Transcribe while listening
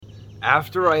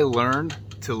After I learned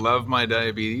to love my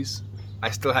diabetes, I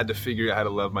still had to figure out how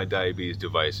to love my diabetes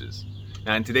devices.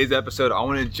 Now in today's episode, I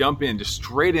want to jump in just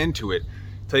straight into it,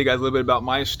 tell you guys a little bit about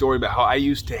my story, about how I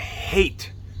used to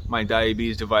hate my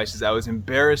diabetes devices. I was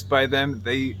embarrassed by them.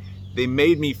 They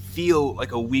made me feel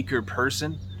like a weaker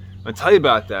person. I'm going to tell you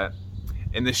about that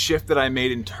and the shift that I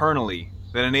made internally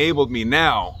that enabled me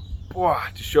now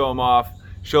to show them off,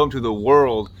 show them to the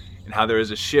world, and how there is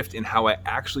a shift in how I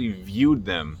actually viewed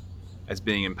them as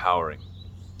being empowering.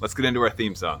 Let's get into our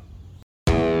theme song.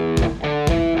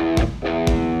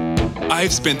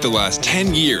 I've spent the last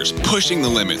 10 years pushing the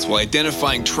limits while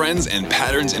identifying trends and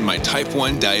patterns in my type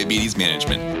 1 diabetes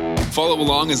management. Follow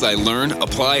along as I learn,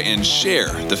 apply, and share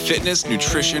the fitness,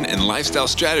 nutrition, and lifestyle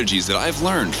strategies that I've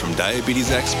learned from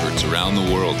diabetes experts around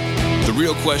the world. The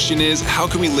real question is, how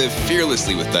can we live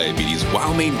fearlessly with diabetes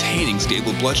while maintaining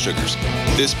stable blood sugars?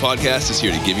 This podcast is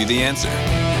here to give you the answer.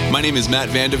 My name is Matt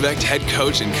Vandevecht, head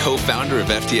coach and co-founder of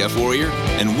FTF Warrior,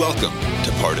 and welcome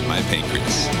to Pardon My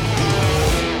Pancreas.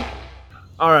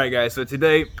 All right, guys, so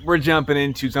today we're jumping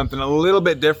into something a little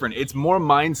bit different. It's more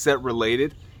mindset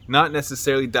related, not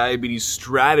necessarily diabetes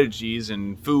strategies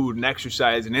and food and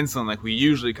exercise and insulin like we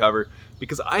usually cover,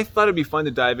 because I thought it'd be fun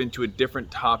to dive into a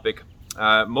different topic,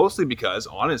 mostly because,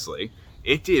 honestly,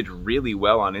 it did really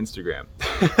well on Instagram.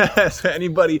 So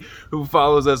anybody who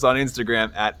follows us on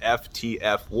Instagram at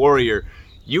FTF Warrior,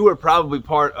 you were probably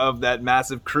part of that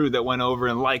massive crew that went over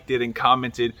and liked it and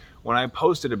commented when I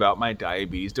posted about my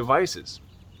diabetes devices.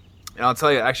 And I'll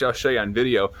tell you, actually I'll show you on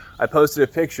video, I posted a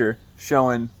picture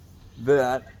showing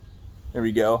that, there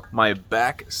we go, my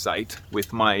back site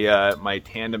with my my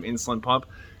Tandem insulin pump,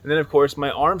 and then of course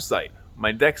my arm site,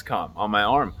 my Dexcom on my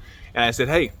arm. And I said,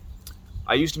 hey,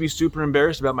 I used to be super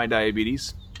embarrassed about my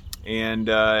diabetes, and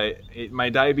my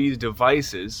diabetes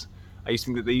devices, I used to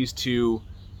think that they used to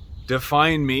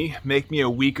define me, make me a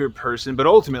weaker person, but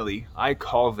ultimately I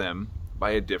call them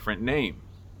by a different name.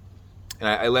 And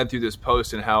I led through this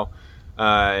post and how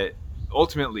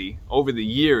ultimately over the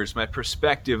years my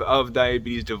perspective of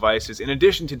diabetes devices, in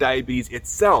addition to diabetes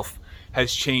itself,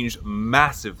 has changed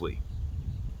massively.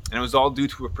 And it was all due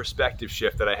to a perspective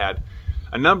shift that I had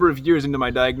a number of years into my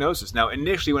diagnosis. Now,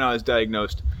 initially when I was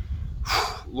diagnosed,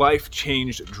 life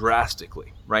changed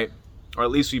drastically, right? Or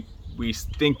at least we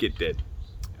think it did.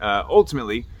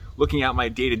 Ultimately, looking at my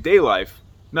day-to-day life,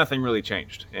 nothing really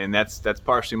changed. And that's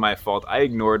partially my fault. I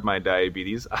ignored my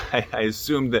diabetes. I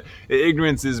assumed that the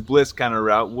ignorance is bliss kind of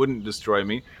route wouldn't destroy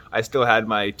me. I still had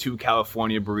my 2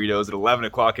 California burritos at 11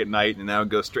 o'clock at night, and I would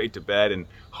go straight to bed and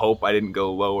hope I didn't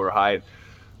go low or high.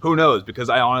 Who knows? Because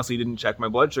I honestly didn't check my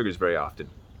blood sugars very often.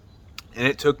 And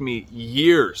it took me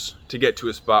years to get to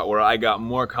a spot where I got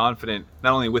more confident,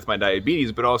 not only with my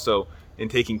diabetes, but also in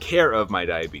taking care of my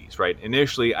diabetes, right?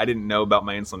 Initially, I didn't know about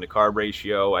my insulin to carb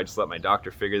ratio. I just let my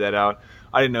doctor figure that out.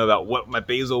 I didn't know about what my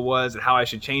basal was and how I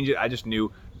should change it. I just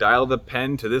knew dial the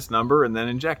pen to this number and then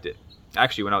inject it.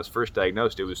 Actually, when I was first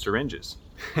diagnosed, it was syringes.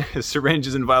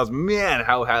 Syringes and vials. Man,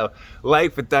 how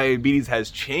life with diabetes has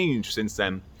changed since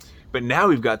then. But now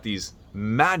we've got these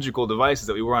magical devices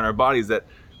that we wear on our bodies that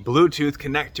Bluetooth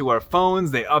connect to our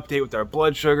phones, they update with our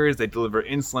blood sugars, they deliver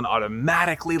insulin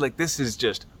automatically. Like, this is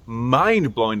just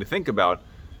mind-blowing to think about.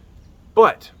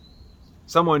 But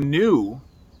someone new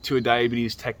to a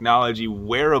diabetes technology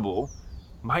wearable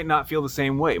might not feel the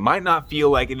same way, might not feel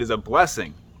like it is a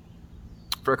blessing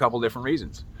for a couple different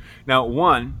reasons. Now,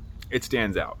 one, it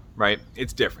stands out, right?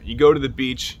 It's different. You go to the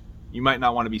beach, you might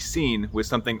not want to be seen with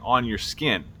something on your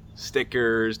skin.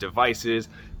 Stickers, devices,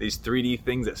 these 3D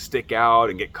things that stick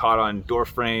out and get caught on door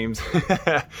frames.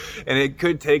 And it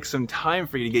could take some time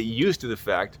for you to get used to the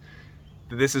fact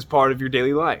that this is part of your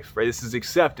daily life, right? This is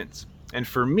acceptance. And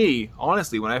for me,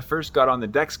 honestly, when I first got on the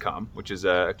Dexcom, which is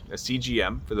a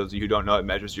CGM, for those of you who don't know, it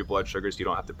measures your blood sugar so you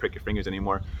don't have to prick your fingers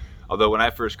anymore. Although when I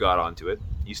first got onto it,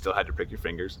 you still had to prick your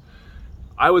fingers.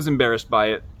 I was embarrassed by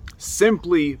it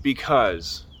simply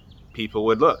because people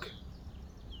would look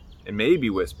and maybe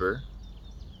whisper,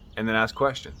 and then ask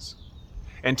questions.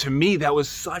 And to me, that was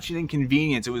such an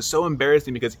inconvenience. It was so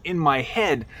embarrassing because in my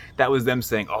head, that was them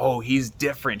saying, oh, he's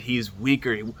different, he's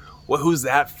weaker. Who's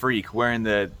that freak wearing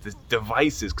the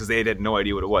devices? Because they had no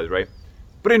idea what it was, right?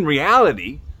 But in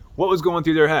reality, what was going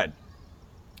through their head?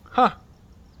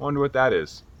 Wonder what that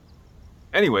is.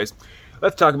 Anyways,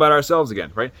 let's talk about ourselves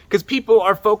again, right? Because people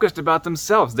are focused about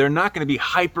themselves. They're not going to be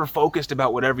hyper-focused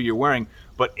about whatever you're wearing,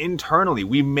 but internally,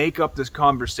 we make up this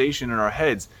conversation in our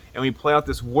heads, and we play out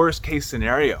this worst-case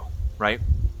scenario, right?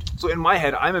 So in my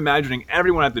head, I'm imagining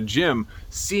everyone at the gym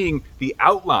seeing the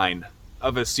outline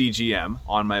of a CGM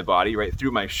on my body, right,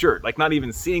 through my shirt. Like, not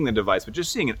even seeing the device, but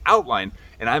just seeing an outline,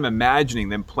 And I'm imagining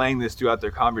them playing this throughout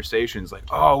their conversations, like,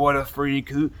 oh, what a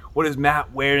freak. What is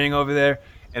Matt wearing over there?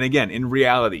 And again, in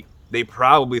reality, they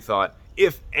probably thought,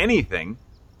 if anything,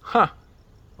 I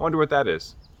wonder what that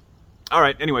is. All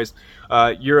right, anyways,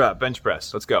 you're up, bench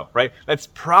press, let's go, right? That's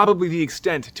probably the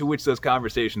extent to which those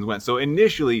conversations went. So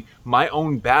initially, my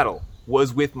own battle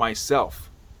was with myself.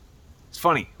 It's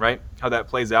funny, right, how that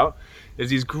plays out? There's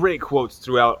these great quotes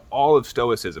throughout all of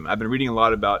Stoicism. I've been reading a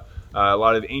lot about a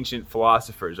lot of ancient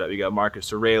philosophers, right? We got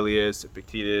Marcus Aurelius,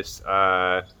 Epictetus,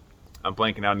 I'm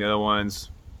blanking out on the other ones,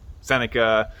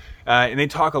 Seneca, and they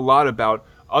talk a lot about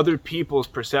other people's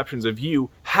perceptions of you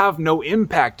have no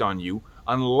impact on you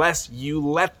unless you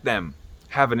let them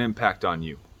have an impact on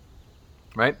you,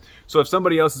 right? So if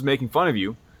somebody else is making fun of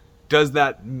you, does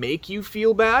that make you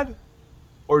feel bad?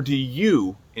 Or do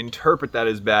you interpret that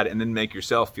as bad and then make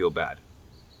yourself feel bad?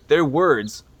 Their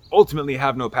words ultimately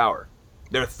have no power.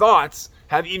 Their thoughts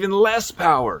have even less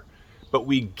power, but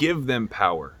we give them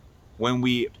power when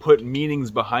we put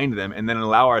meanings behind them and then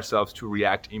allow ourselves to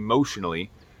react emotionally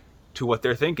to what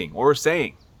they're thinking or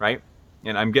saying, right?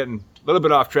 And I'm getting a little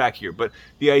bit off track here, but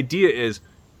the idea is,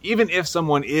 even if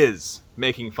someone is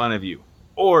making fun of you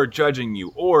or judging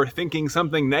you or thinking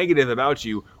something negative about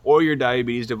you or your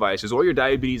diabetes devices or your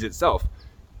diabetes itself,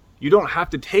 you don't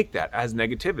have to take that as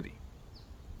negativity.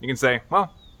 You can say,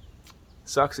 well,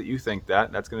 sucks that you think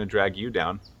that. That's going to drag you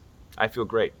down. I feel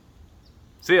great.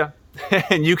 See ya.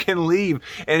 And you can leave,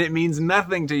 and it means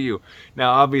nothing to you.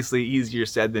 Now, obviously, easier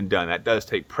said than done. That does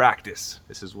take practice.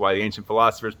 This is why the ancient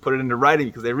philosophers put it into writing,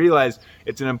 because they realize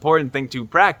it's an important thing to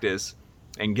practice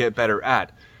and get better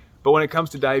at. But when it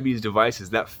comes to diabetes devices,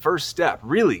 that first step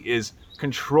really is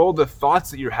control the thoughts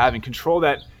that you're having, control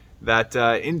that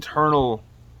internal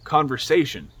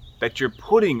conversation that you're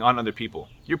putting on other people.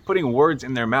 You're putting words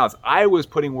in their mouths. I was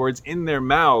putting words in their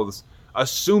mouths,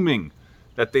 assuming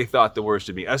that they thought the worst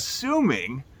of me,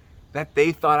 assuming that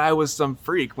they thought I was some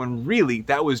freak, when really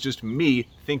that was just me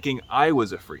thinking I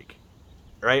was a freak,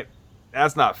 right?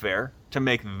 That's not fair to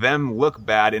make them look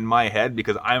bad in my head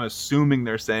because I'm assuming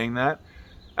they're saying that.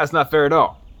 That's not fair at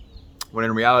all. When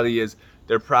in reality is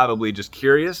they're probably just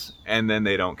curious and then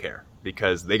they don't care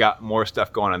because they got more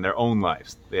stuff going on in their own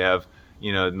lives. They have,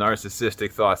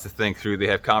 narcissistic thoughts to think through. They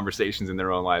have conversations in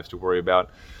their own lives to worry about.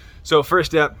 So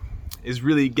first step is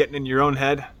really getting in your own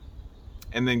head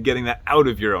and then getting that out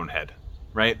of your own head,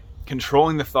 right?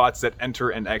 Controlling the thoughts that enter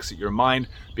and exit your mind,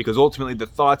 because ultimately the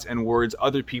thoughts and words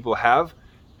other people have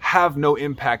no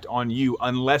impact on you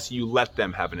unless you let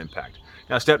them have an impact.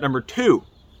 Now, step number 2,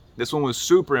 this one was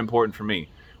super important for me,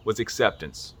 was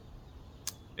acceptance.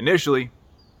 Initially,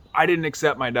 I didn't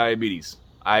accept my diabetes.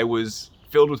 I was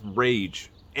filled with rage,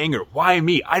 anger. Why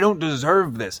me? I don't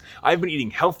deserve this. I've been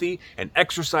eating healthy and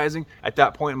exercising. At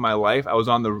that point in my life, I was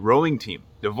on the rowing team,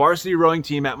 the varsity rowing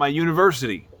team at my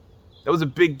university. That was a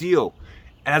big deal.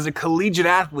 And as a collegiate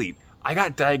athlete, I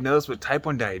got diagnosed with type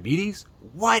 1 diabetes?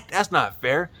 What? That's not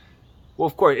fair. Well,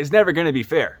 of course, it's never going to be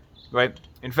fair, right?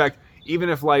 In fact, even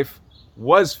if life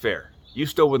was fair, you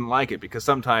still wouldn't like it because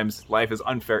sometimes life is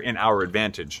unfair in our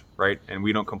advantage, right? And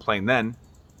we don't complain then,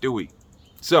 do we?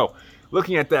 So,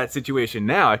 looking at that situation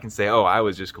now, I can say, oh, I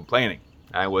was just complaining.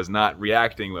 I was not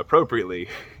reacting appropriately.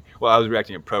 Well, I was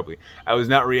reacting appropriately. I was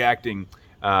not reacting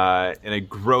in a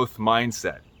growth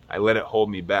mindset. I let it hold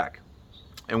me back.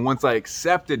 And once I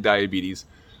accepted diabetes,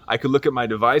 I could look at my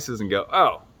devices and go,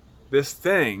 oh, this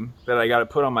thing that I got to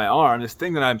put on my arm, this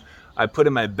thing that I put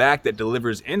in my back that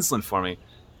delivers insulin for me,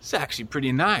 it's actually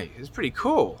pretty nice. It's pretty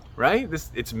cool, right?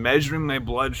 It's measuring my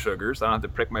blood sugar, so I don't have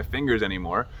to prick my fingers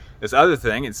anymore. This other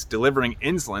thing, it's delivering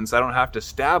insulin, so I don't have to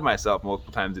stab myself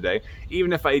multiple times a day.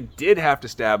 Even if I did have to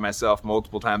stab myself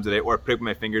multiple times a day or prick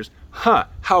my fingers,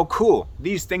 how cool.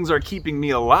 These things are keeping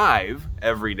me alive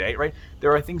every day, right?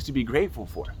 There are things to be grateful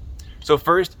for. So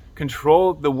first,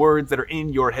 control the words that are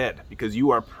in your head, because you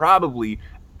are probably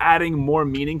adding more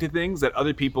meaning to things that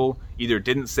other people either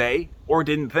didn't say or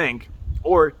didn't think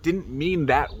or didn't mean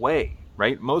that way,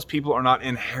 right? Most people are not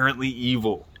inherently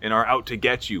evil and are out to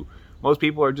get you. Most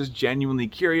people are just genuinely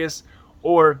curious,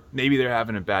 or maybe they're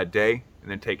having a bad day and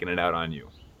they're taking it out on you,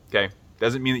 okay?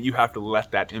 Doesn't mean that you have to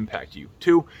let that impact you.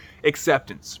 2,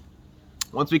 acceptance.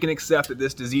 Once we can accept that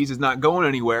this disease is not going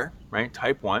anywhere, right?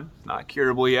 Type 1, not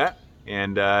curable yet,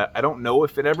 and I don't know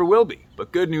if it ever will be.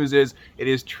 But good news is it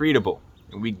is treatable,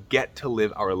 and we get to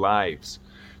live our lives.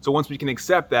 So once we can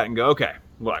accept that and go, okay,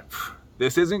 look,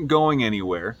 this isn't going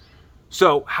anywhere,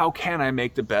 so how can I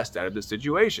make the best out of the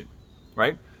situation,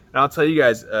 right? And I'll tell you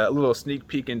guys a little sneak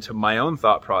peek into my own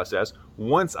thought process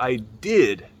once I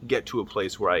did get to a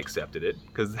place where I accepted it,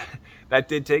 because that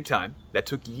did take time. That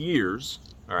took years,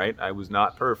 all right? I was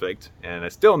not perfect, and I'm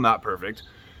still not perfect.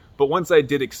 But once I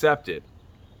did accept it,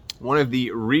 one of the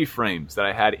reframes that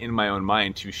I had in my own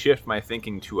mind to shift my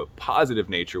thinking to a positive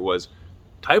nature was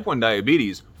type 1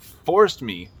 diabetes forced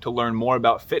me to learn more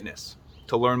about fitness,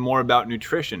 to learn more about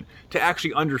nutrition, to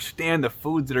actually understand the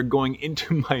foods that are going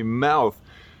into my mouth.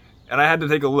 And I had to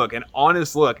take a look, an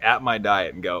honest look at my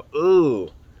diet and go, ooh,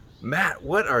 Matt,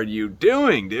 what are you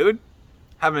doing, dude?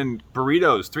 Having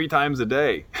burritos 3 times a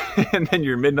day and then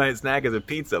your midnight snack is a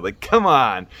pizza. Like, come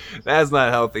on, that's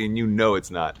not healthy, and you know it's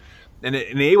not. And it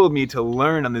enabled me to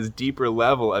learn on this deeper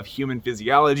level of human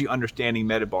physiology, understanding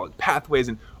metabolic pathways,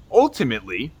 and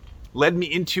ultimately led me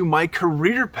into my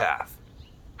career path.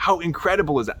 How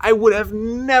incredible is that? I would have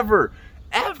never,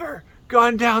 ever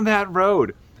gone down that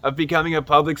road of becoming a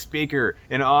public speaker,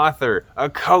 an author, a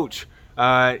coach.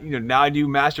 Now I do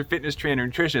master fitness trainer,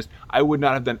 nutritionist. I would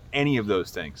not have done any of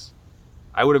those things.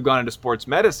 I would have gone into sports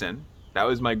medicine. That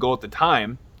was my goal at the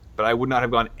time, but I would not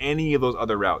have gone any of those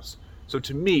other routes. So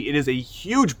to me, it is a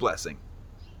huge blessing.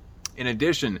 In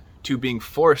addition to being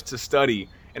forced to study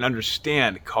and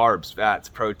understand carbs, fats,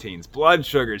 proteins, blood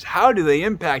sugars, how do they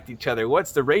impact each other?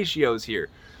 What's the ratios here?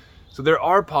 So there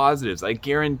are positives, I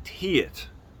guarantee it.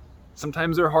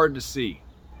 Sometimes they're hard to see,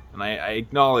 and I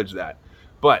acknowledge that.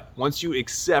 But once you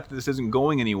accept that this isn't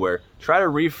going anywhere, try to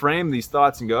reframe these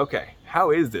thoughts and go, okay,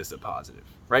 how is this a positive,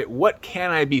 right? What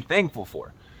can I be thankful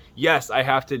for? Yes, I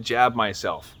have to jab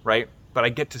myself, right? But I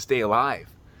get to stay alive.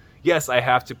 Yes, I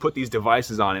have to put these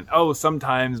devices on, and oh,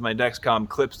 sometimes my Dexcom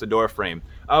clips the door frame.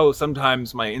 Oh,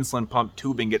 sometimes my insulin pump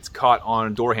tubing gets caught on a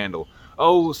door handle.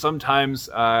 Oh, sometimes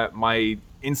my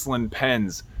insulin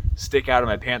pens stick out of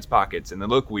my pants pockets and they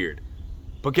look weird.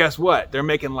 But guess what? They're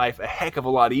making life a heck of a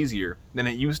lot easier than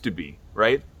it used to be,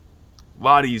 right? A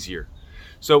lot easier.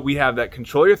 So we have that: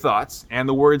 control your thoughts and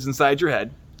the words inside your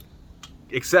head,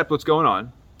 accept what's going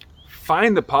on,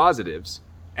 find the positives,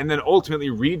 and then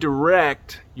ultimately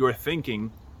redirect your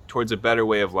thinking towards a better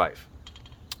way of life.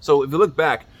 So if you look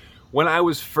back, when I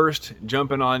was first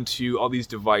jumping onto all these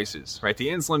devices, right? The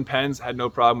insulin pens, had no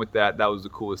problem with that. That was the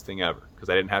coolest thing ever, because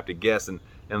I didn't have to guess and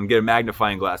get a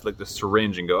magnifying glass, like the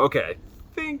syringe, and go, okay, I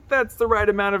think that's the right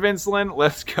amount of insulin.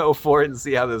 Let's go for it and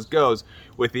see how this goes.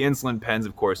 With the insulin pens,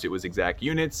 of course, it was exact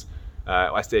units.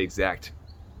 I say exact,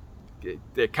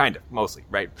 kind of, mostly,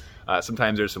 right?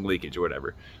 Sometimes there's some leakage or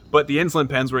whatever. But the insulin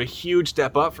pens were a huge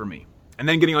step up for me. And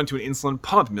then getting onto an insulin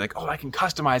pump and be like, oh, I can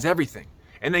customize everything.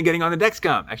 And then getting on the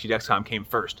Dexcom. Actually, Dexcom came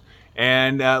first.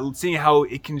 And seeing how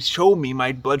it can show me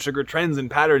my blood sugar trends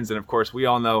and patterns. And of course, we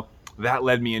all know that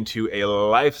led me into a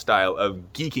lifestyle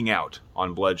of geeking out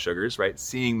on blood sugars, right?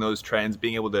 Seeing those trends,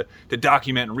 being able to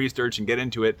document and research and get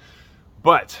into it.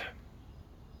 But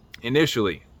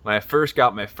initially, when I first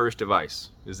got my first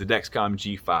device, it was the Dexcom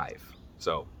G5.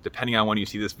 So depending on when you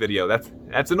see this video,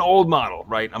 that's an old model,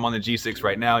 right? I'm on the G6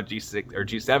 right now.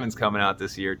 G7's coming out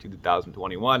this year,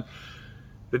 2021.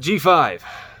 The G5,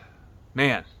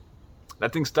 man,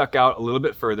 that thing stuck out a little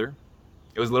bit further.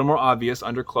 It was a little more obvious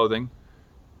under clothing,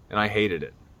 and I hated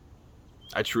it.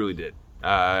 I truly did.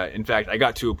 In fact, I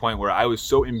got to a point where I was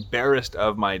so embarrassed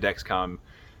of my Dexcom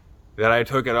that I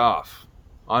took it off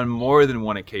on more than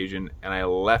one occasion, and I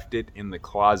left it in the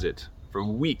closet for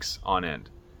weeks on end.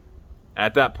 And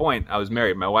at that point, I was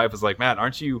married. My wife was like, Matt,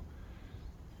 aren't you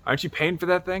paying for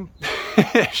that thing?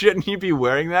 Shouldn't you be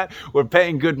wearing that? We're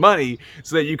paying good money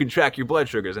so that you can track your blood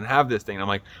sugars and have this thing. And I'm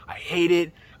like, I hate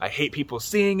it. I hate people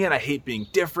seeing it. I hate being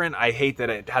different. I hate that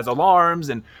it has alarms,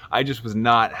 and I just was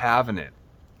not having it.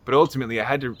 But ultimately, I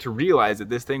had to realize that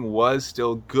this thing was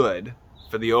still good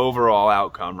for the overall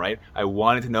outcome, right? I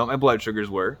wanted to know what my blood sugars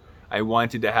were. I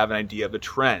wanted to have an idea of the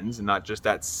trends and not just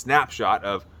that snapshot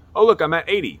of, oh, look, I'm at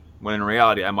 80, when in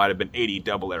reality, I might have been 80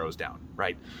 double arrows down,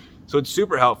 right? So it's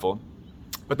super helpful.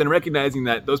 But then recognizing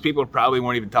that those people probably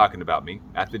weren't even talking about me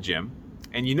at the gym.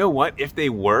 And you know what? If they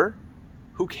were,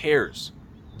 who cares?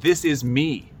 This is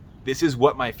me. This is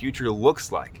what my future looks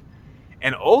like.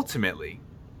 And ultimately,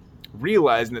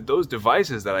 realizing that those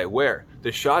devices that I wear,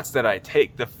 the shots that I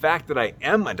take, the fact that I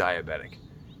am a diabetic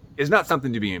is not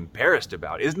something to be embarrassed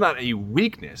about. It's not a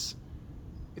weakness.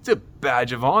 It's a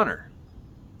badge of honor.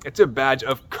 It's a badge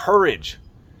of courage.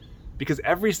 Because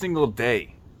every single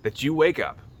day that you wake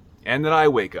up and that I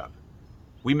wake up,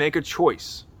 we make a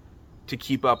choice to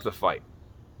keep up the fight.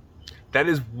 That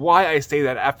is why I say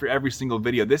that after every single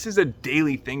video. This is a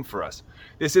daily thing for us.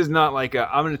 This is not like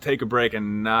I'm going to take a break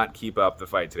and not keep up the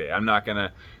fight today. I'm not going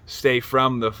to stay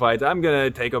from the fight. I'm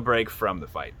going to take a break from the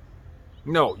fight.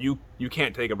 No, you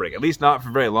can't take a break, at least not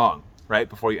for very long, right?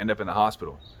 Before you end up in the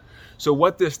hospital. So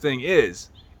what this thing is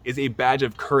a badge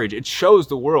of courage. It shows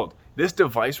the world, This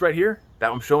device right here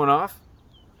that I'm showing off,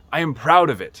 I am proud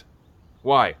of it.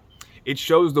 Why? It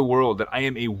shows the world that I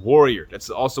am a warrior. That's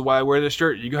also why I wear this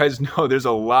shirt. You guys know there's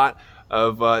a lot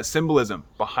of symbolism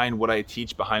behind what I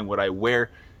teach, behind what I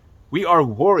wear. We are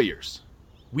warriors.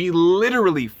 We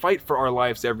literally fight for our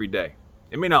lives every day.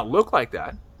 It may not look like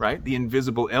that, right? The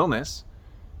invisible illness.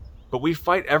 But we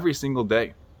fight every single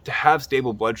day to have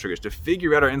stable blood sugars, to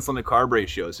figure out our insulin to carb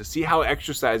ratios, to see how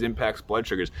exercise impacts blood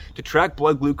sugars, to track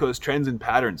blood glucose trends and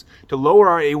patterns, to lower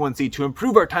our A1C, to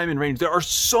improve our time in range. There are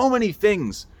so many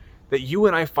things that you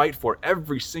and I fight for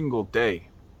every single day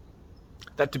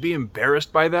that to be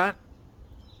embarrassed by that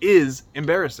is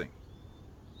embarrassing,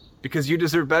 because you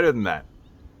deserve better than that.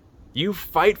 You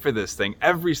fight for this thing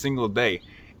every single day,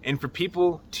 and for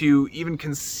people to even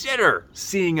consider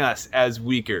seeing us as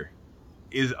weaker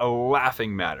is a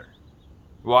laughing matter.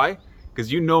 Why?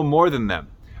 Because you know more than them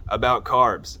about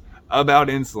carbs, about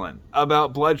insulin,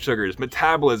 about blood sugars,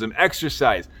 metabolism,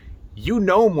 exercise. You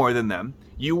know more than them.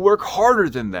 You work harder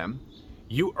than them.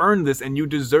 You earn this and you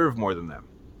deserve more than them.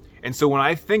 And so when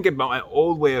I think about my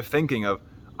old way of thinking of,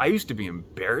 I used to be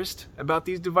embarrassed about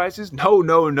these devices.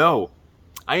 No.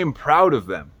 I am proud of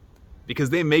them because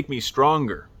they make me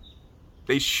stronger.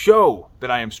 They show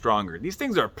that I am stronger. These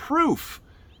things are proof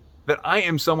that I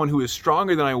am someone who is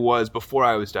stronger than I was before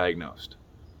I was diagnosed.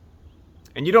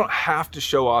 And you don't have to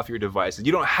show off your devices.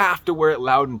 You don't have to wear it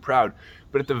loud and proud.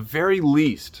 But at the very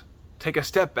least, take a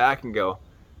step back and go,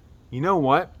 you know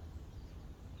what?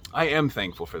 I am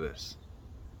thankful for this.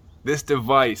 This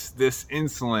device, this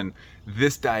insulin,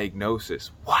 this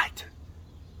diagnosis. What?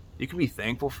 You can be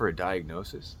thankful for a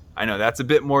diagnosis? I know that's a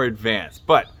bit more advanced,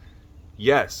 but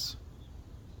yes,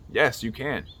 you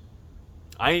can.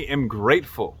 I am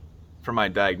grateful for my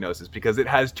diagnosis because it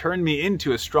has turned me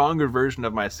into a stronger version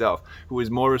of myself who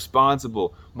is more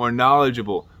responsible, more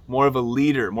knowledgeable, more of a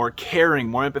leader, more caring,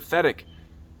 more empathetic.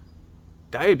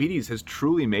 Diabetes has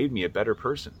truly made me a better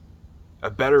person, a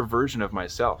better version of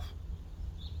myself.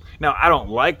 Now, I don't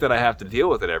like that I have to deal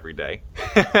with it every day,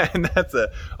 and that's a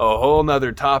whole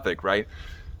nother topic, right?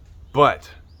 But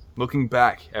looking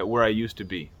back at where I used to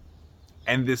be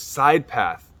and this side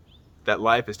path that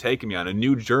life has taken me on, a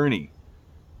new journey,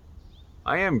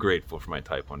 I am grateful for my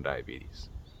type 1 diabetes.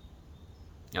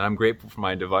 And I'm grateful for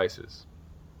my devices.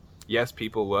 Yes,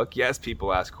 people look. Yes,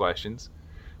 people ask questions.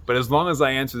 But as long as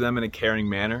I answer them in a caring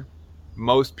manner,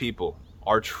 most people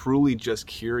are truly just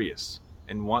curious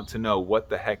and want to know what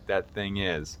the heck that thing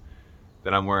is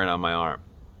that I'm wearing on my arm.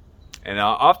 And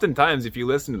oftentimes, if you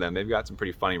listen to them, they've got some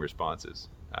pretty funny responses.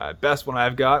 Best one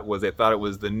I've got was they thought it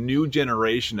was the new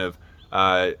generation of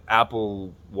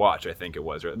Apple Watch, I think it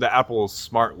was, or the Apple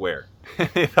Smartwear.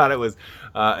 They thought it was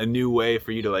a new way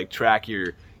for you to like track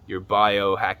your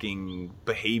biohacking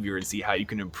behavior and see how you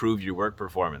can improve your work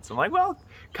performance. I'm like, well,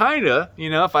 kinda. You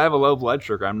know, if I have a low blood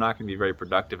sugar, I'm not going to be very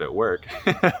productive at work.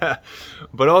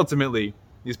 But ultimately,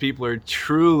 these people are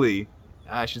truly,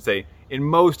 I should say, in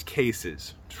most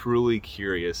cases, truly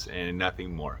curious and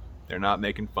nothing more. They're not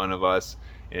making fun of us,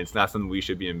 and it's not something we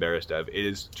should be embarrassed of. It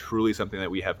is truly something that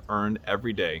we have earned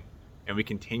every day, and we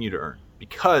continue to earn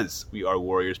because we are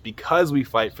warriors, because we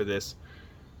fight for this,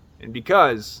 and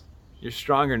because you're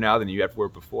stronger now than you ever were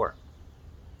before.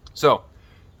 So,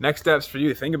 next steps for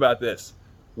you, think about this.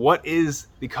 What is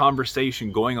the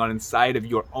conversation going on inside of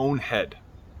your own head?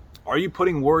 Are you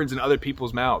putting words in other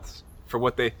people's mouths for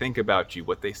what they think about you,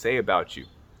 what they say about you?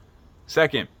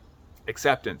 Second,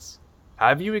 acceptance.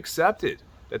 Have you accepted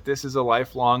that this is a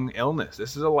lifelong illness?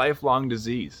 This is a lifelong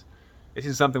disease. This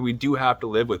is something we do have to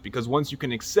live with, because once you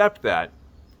can accept that,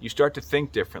 you start to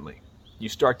think differently. You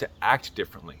start to act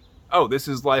differently. Oh, this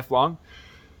is lifelong?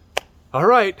 All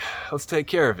right, let's take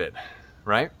care of it,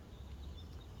 right?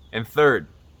 And third,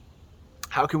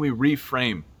 how can we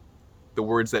reframe the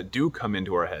words that do come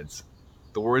into our heads,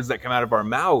 the words that come out of our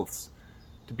mouths,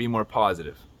 to be more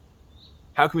positive?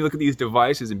 How can we look at these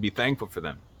devices and be thankful for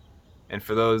them? And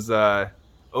for those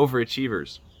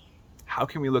overachievers, how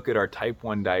can we look at our type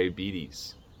 1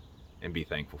 diabetes and be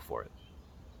thankful for it?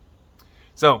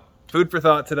 So, food for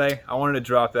thought today. I wanted to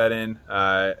drop that in.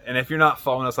 And if you're not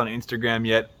following us on Instagram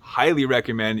yet, highly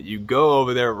recommend that you go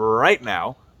over there right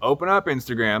now. Open up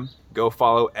Instagram. Go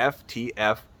follow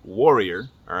FTF Warrior.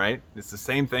 All right? It's the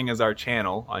same thing as our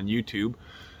channel on YouTube.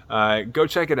 Go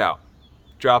check it out.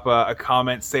 Drop a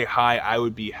comment. Say hi. I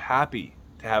would be happy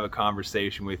to have a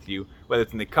conversation with you, whether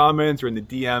it's in the comments or in the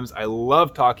DMs. I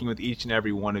love talking with each and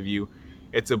every one of you.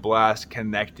 It's a blast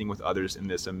connecting with others in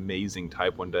this amazing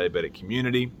type 1 diabetic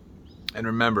community. And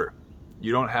remember,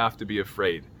 you don't have to be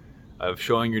afraid of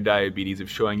showing your diabetes, of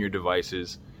showing your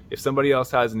devices. If somebody else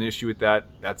has an issue with that,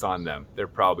 that's on them. They're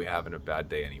probably having a bad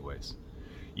day anyways.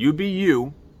 You be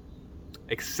you,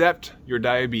 accept your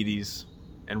diabetes,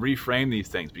 and reframe these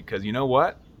things, because you know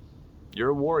what? You're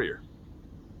a warrior.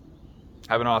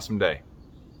 Have an awesome day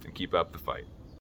and keep up the fight.